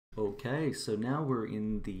Okay, so now we're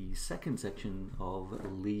in the second section of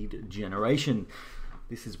lead generation.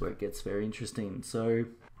 This is where it gets very interesting. So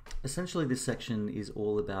essentially this section is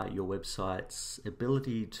all about your website's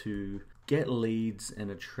ability to get leads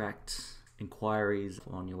and attract inquiries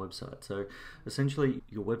on your website. So essentially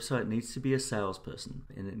your website needs to be a salesperson,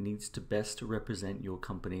 and it needs to best represent your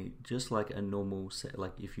company, just like a normal,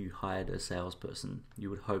 like if you hired a salesperson, you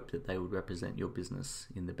would hope that they would represent your business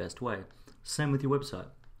in the best way. Same with your website.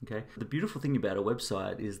 Okay. The beautiful thing about a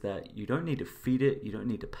website is that you don't need to feed it, you don't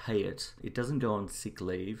need to pay it. It doesn't go on sick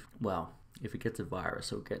leave. Well, if it gets a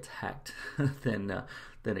virus or gets hacked, then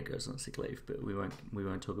it goes on sick leave. But we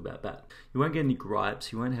won't talk about that. You won't get any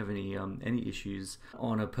gripes. You won't have any issues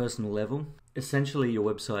on a personal level. Essentially,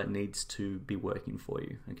 your website needs to be working for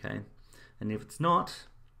you. Okay, and if it's not,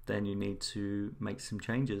 then you need to make some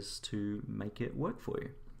changes to make it work for you.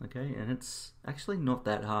 Okay, and it's actually not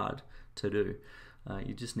that hard to do.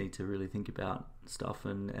 You just need to really think about stuff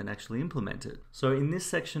and actually implement it. So in this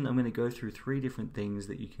section, I'm going to go through 3 different things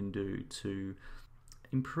that you can do to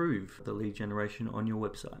improve the lead generation on your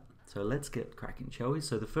website. So let's get cracking, shall we?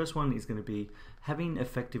 So the first one is going to be having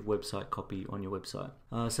effective website copy on your website.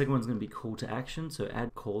 Second one is going to be call to action, so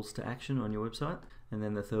add calls to action on your website. And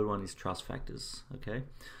then the third one is trust factors, okay?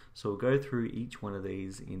 So we'll go through each one of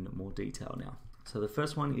these in more detail now. So the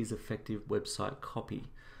first one is effective website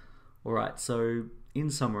copy. Alright, so in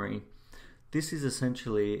summary, this is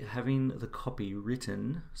essentially having the copy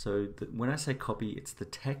written. So when I say copy, it's the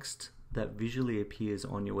text that visually appears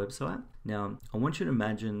on your website. Now, I want you to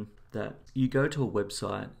imagine that you go to a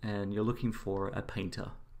website and you're looking for a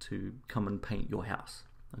painter to come and paint your house,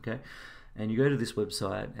 okay? And you go to this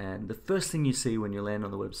website and the first thing you see when you land on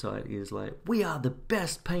the website is like, "We are the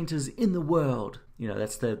best painters in the world." You know,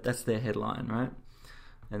 that's their headline, right?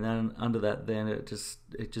 And then under that, then it just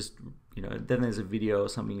then there's a video or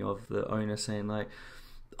something of the owner saying like,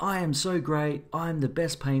 "I am so great, I'm the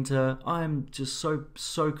best painter, I'm just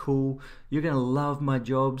so cool, you're gonna love my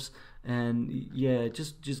jobs, and yeah,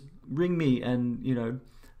 just ring me and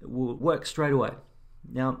we'll work straight away."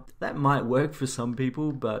 Now that might work for some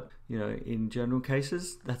people, but in general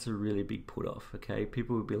cases, that's a really big put off, okay?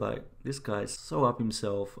 People would be like, "This guy's so up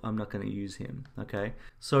himself, I'm not going to use him," okay?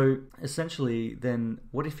 So essentially then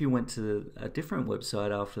what if you went to a different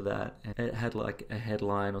website after that and it had like a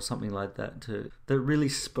headline or something like that that really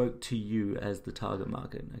spoke to you as the target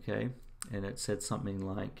market, okay? And it said something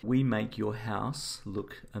like, "We make your house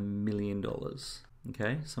look $1 million,"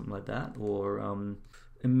 okay? Something like that. Or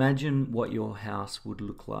imagine what your house would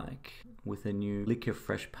look like with a new lick of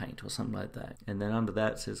fresh paint or something like that. And then under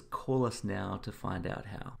that it says, "Call us now to find out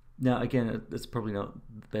how." Now again, it's probably not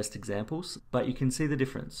the best examples, but you can see the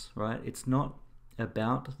difference, right? It's not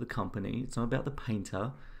about the company, it's not about the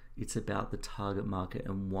painter, it's about the target market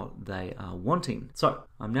and what they are wanting. So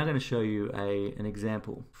I'm now going to show you an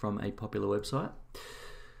example from a popular website.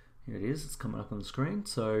 Here it is, it's coming up on the screen.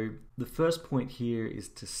 So the first point here is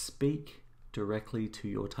to speak directly to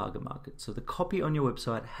your target market. So the copy on your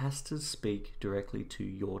website has to speak directly to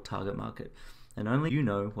your target market, and only you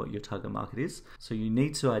know what your target market is. So you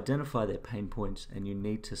need to identify their pain points and you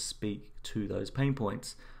need to speak to those pain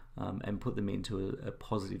points and put them into a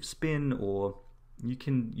positive spin, or you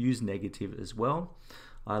can use negative as well.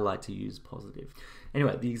 I like to use positive.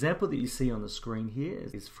 Anyway, the example that you see on the screen here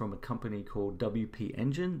is from a company called WP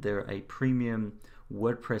Engine. They're a premium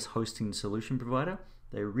WordPress hosting solution provider.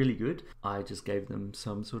 They're really good. I just gave them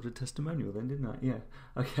some sort of testimonial then, didn't I? Yeah.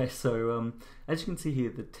 Okay, so as you can see here,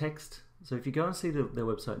 the text, so if you go and see their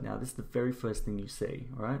website now, this is the very first thing you see,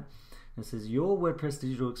 all right? And it says, "Your WordPress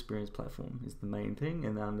digital experience platform" is the main thing,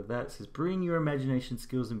 and under that it says, "Bring your imagination,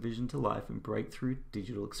 skills, and vision to life and breakthrough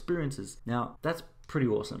digital experiences." Now, that's pretty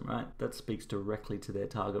awesome, right? That speaks directly to their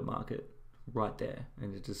target market right there,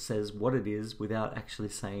 and it just says what it is without actually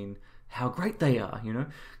saying how great they are,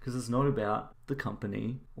 because it's not about the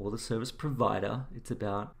company or the service provider. It's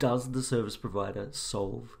about, does the service provider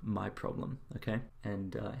solve my problem, okay?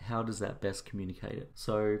 And how does that best communicate it?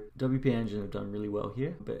 So WP Engine have done really well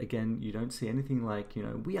here, but again, you don't see anything like,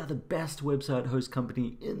 "We are the best website host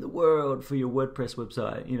company in the world for your WordPress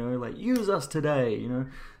website, like use us today,"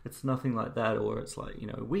 It's nothing like that. Or it's like,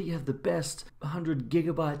 "We have the best 100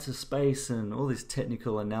 gigabytes of space," and all this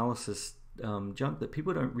technical analysis junk that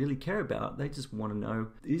people don't really care about. They just want to know,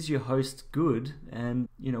 is your host good, and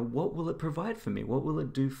what will it provide for me? What will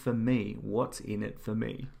it do for me? What's in it for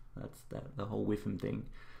me? That's the whole WIFM thing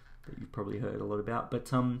that you've probably heard a lot about. But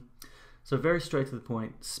so very straight to the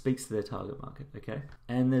point, speaks to their target market, okay?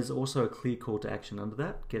 And there's also a clear call to action under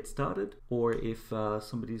that: get started. Or if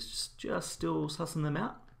somebody's just still sussing them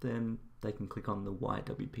out, then they can click on the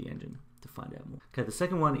YWP engine to find out more. Okay, the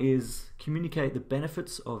second one is communicate the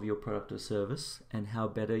benefits of your product or service and how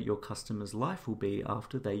better your customer's life will be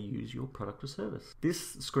after they use your product or service.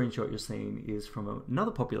 This screenshot you're seeing is from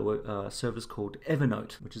another popular service called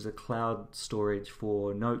Evernote, which is a cloud storage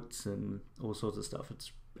for notes and all sorts of stuff.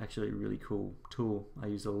 It's actually a really cool tool. I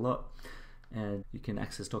use it a lot. And you can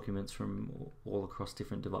access documents from all across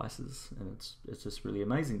different devices, and it's just really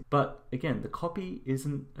amazing. But again, the copy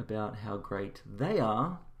isn't about how great they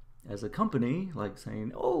are as a company, like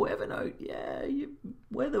saying, "Oh, Evernote, yeah,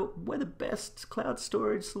 we're the best cloud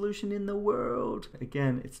storage solution in the world."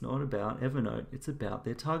 Again, it's not about Evernote; it's about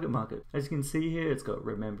their target market. As you can see here, it's got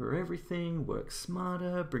remember everything, work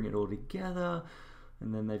smarter, bring it all together.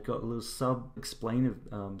 And then they've got little sub-explainer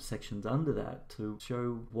sections under that to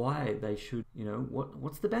show why they should,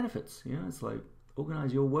 what's the benefits? It's like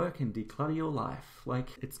organize your work and declutter your life. Like,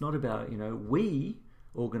 it's not about, we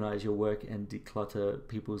organize your work and declutter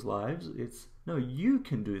people's lives. It's, no, you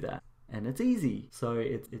can do that. And it's easy. So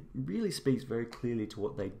it really speaks very clearly to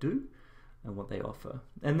what they do and what they offer.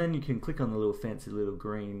 And then you can click on the little fancy little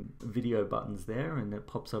green video buttons there, and it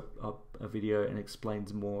pops up a video and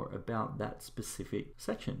explains more about that specific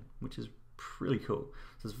section, which is really cool.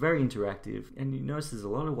 So it's very interactive, and you notice there's a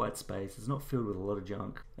lot of white space. It's not filled with a lot of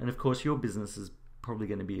junk. And of course, your business is probably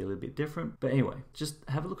going to be a little bit different. But anyway, just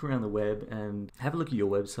have a look around the web and have a look at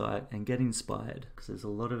your website and get inspired, because there's a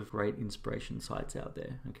lot of great inspiration sites out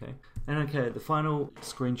there, okay? And okay, the final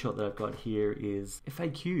screenshot that I've got here is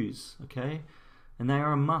FAQs, okay? And they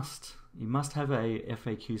are a must. You must have a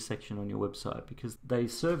FAQ section on your website because they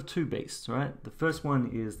serve two beasts, right? The first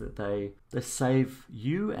one is that they save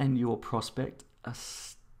you and your prospect a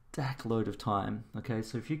stack load of time. Okay,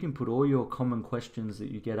 so if you can put all your common questions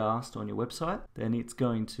that you get asked on your website, then it's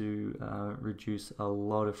going to reduce a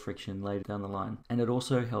lot of friction later down the line. And it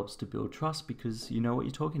also helps to build trust because you know what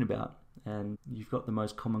you're talking about and you've got the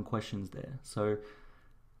most common questions there. So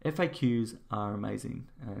FAQs are amazing,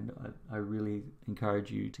 and I really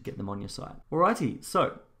encourage you to get them on your site. Alrighty,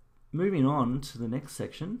 so moving on to the next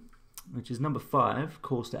section, which is number 5,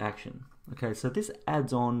 calls to action. Okay, so this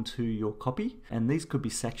adds on to your copy, and these could be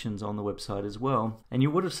sections on the website as well. And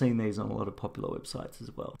you would have seen these on a lot of popular websites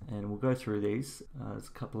as well. And we'll go through these. There's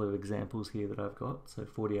a couple of examples here that I've got. So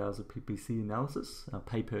 40 hours of PPC analysis,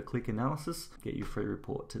 pay-per-click analysis, get your free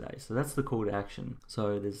report today. So that's the call to action.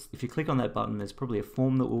 So if you click on that button, there's probably a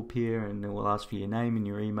form that will appear, and it will ask for your name and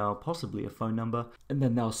your email, possibly a phone number, and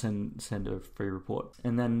then they'll send a free report.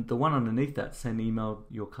 And then the one underneath that, send email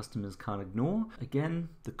your customers can't ignore. Again,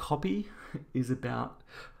 the copy is about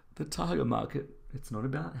the target market. It's not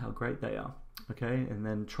about how great they are. Okay, and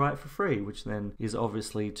then try it for free, which then is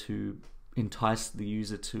obviously to entice the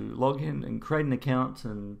user to log in and create an account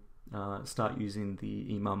and start using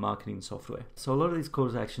the email marketing software. So a lot of these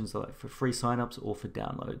call to actions are like for free signups or for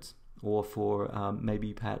downloads, or for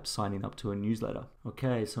maybe perhaps signing up to a newsletter.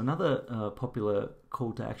 Okay, so another popular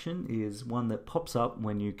call to action is one that pops up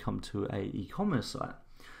when you come to a e-commerce site.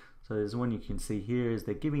 So there's one you can see here is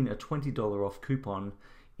they're giving a $20 off coupon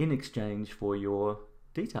in exchange for your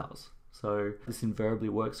details. So this invariably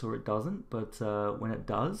works or it doesn't, but when it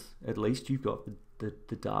does, at least you've got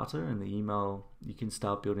the data and the email. You can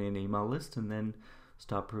start building an email list and then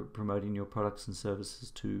start promoting your products and services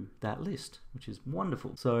to that list, which is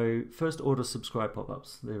wonderful. So first order subscribe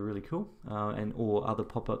pop-ups, they're really cool, or other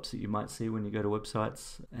pop-ups that you might see when you go to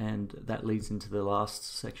websites. And that leads into the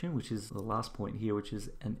last section, which is the last point here, which is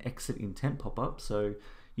an exit intent pop-up. So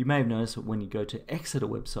you may have noticed that when you go to exit a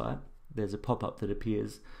website, there's a pop-up that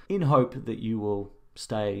appears in hope that you will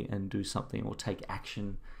stay and do something or take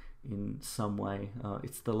action in some way.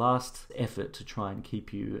 It's the last effort to try and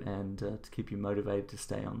keep you and to keep you motivated to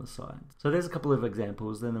stay on the site. So there's a couple of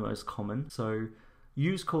examples. They're the most common. So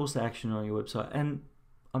use calls to action on your website, and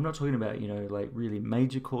I'm not talking about like really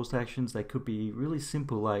major calls to actions. They could be really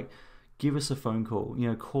simple, like give us a phone call,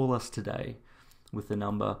 call us today with the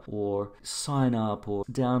number, or sign up, or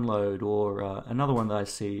download, or another one that I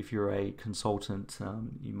see, if you're a consultant,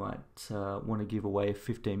 you might want to give away a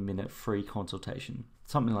 15-minute free consultation.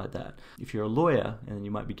 Something like that. If you're a lawyer, and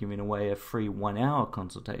you might be giving away a free 1-hour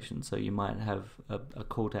consultation, so you might have a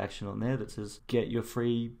call to action on there that says get your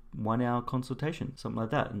free 1-hour consultation, something like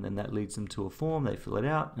that, and then that leads them to a form. They fill it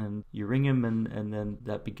out and you ring them, and then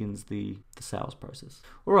that begins the sales process.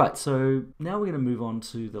 Alright, so now we're going to move on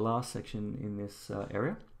to the last section in this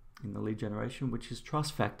area in the lead generation, which is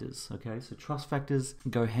trust factors. Okay, so trust factors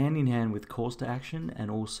go hand in hand with calls to action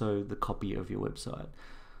and also the copy of your website.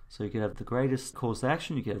 So you could have the greatest calls to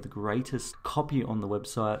action, you could have the greatest copy on the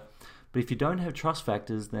website, But if you don't have trust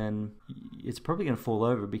factors, then it's probably going to fall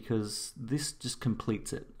over, because this just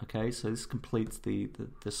completes it. Okay, so this completes the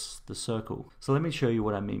circle. So let me show you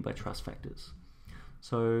what I mean by trust factors.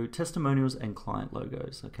 So testimonials and client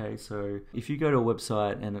logos. Okay, so if you go to a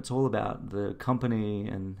website and it's all about the company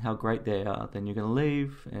and how great they are, then you're going to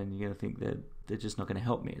leave and you're going to think that they're just not going to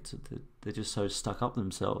help me. They're just so stuck up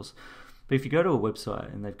themselves. But if you go to a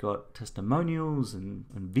website and they've got testimonials and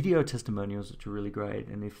video testimonials, which are really great,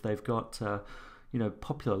 and if they've got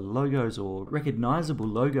popular logos or recognizable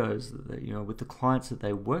logos that, with the clients that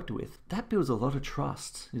they worked with, that builds a lot of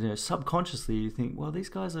trust. Subconsciously you think, well, these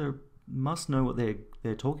guys must know what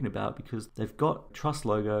they're talking about, because they've got trust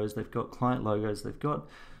logos, they've got client logos, they've got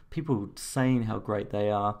people saying how great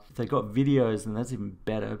they are. If they've got videos, then that's even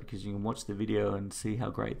better, because you can watch the video and see how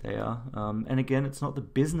great they are. And again, it's not the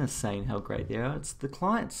business saying how great they are, it's the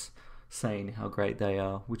clients saying how great they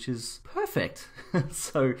are, which is perfect.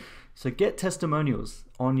 So get testimonials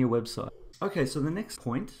on your website. Okay, so the next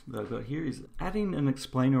point that I've got here is adding an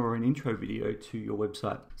explainer or an intro video to your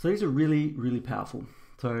website. So these are really, really powerful.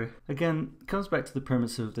 So again, it comes back to the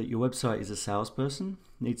premise of that your website is a salesperson,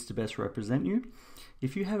 needs to best represent you.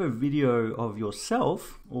 If you have a video of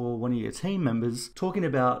yourself or one of your team members talking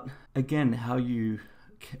about, again, how you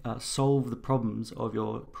solve the problems of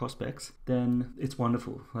your prospects, then it's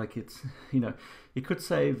wonderful. Like it could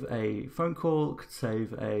save a phone call, it could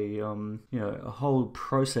save a whole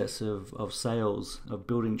process of sales, of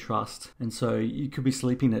building trust. And so you could be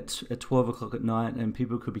sleeping at 12 o'clock at night and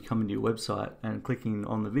people could be coming to your website and clicking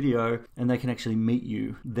on the video, and they can actually meet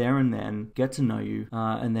you there and then, get to know you.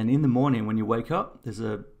 And then in the morning when you wake up, there's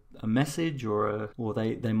a message or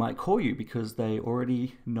they might call you, because they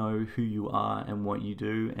already know who you are and what you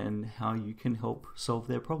do and how you can help solve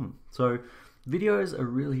their problem. So videos are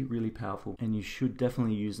really, really powerful, and you should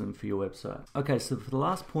definitely use them for your website. Okay, so for the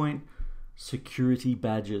last point, security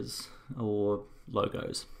badges or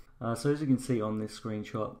logos. So as you can see on this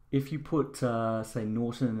screenshot, if you put, say,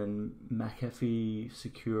 Norton and McAfee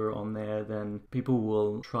Secure on there, then people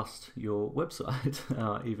will trust your website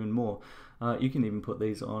even more. You can even put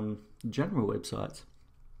these on general websites.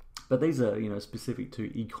 But these are, specific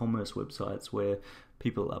to e-commerce websites where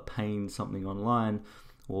people are paying something online,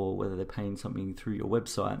 or whether they're paying something through your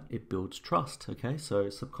website. It builds trust, okay?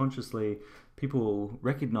 So subconsciously, people will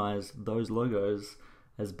recognize those logos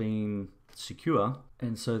as being secure,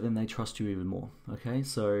 and so then they trust you even more, okay?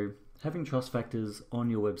 So having trust factors on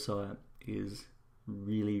your website is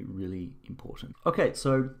really, really important. Okay,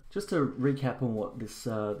 so just to recap on what this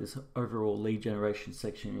overall lead generation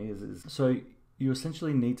section is so you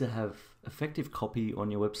essentially need to have effective copy on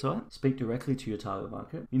your website, speak directly to your target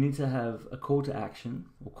market. You need to have a call to action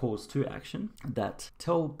or calls to action that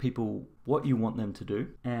tell people what you want them to do.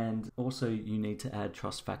 And also you need to add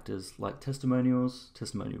trust factors like testimonials,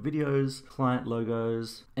 testimonial videos, client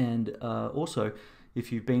logos, and also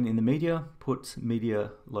if you've been in the media, put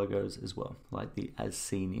media logos as well, like the as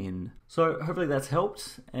seen in. So hopefully that's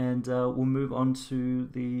helped, and we'll move on to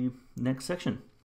the next section.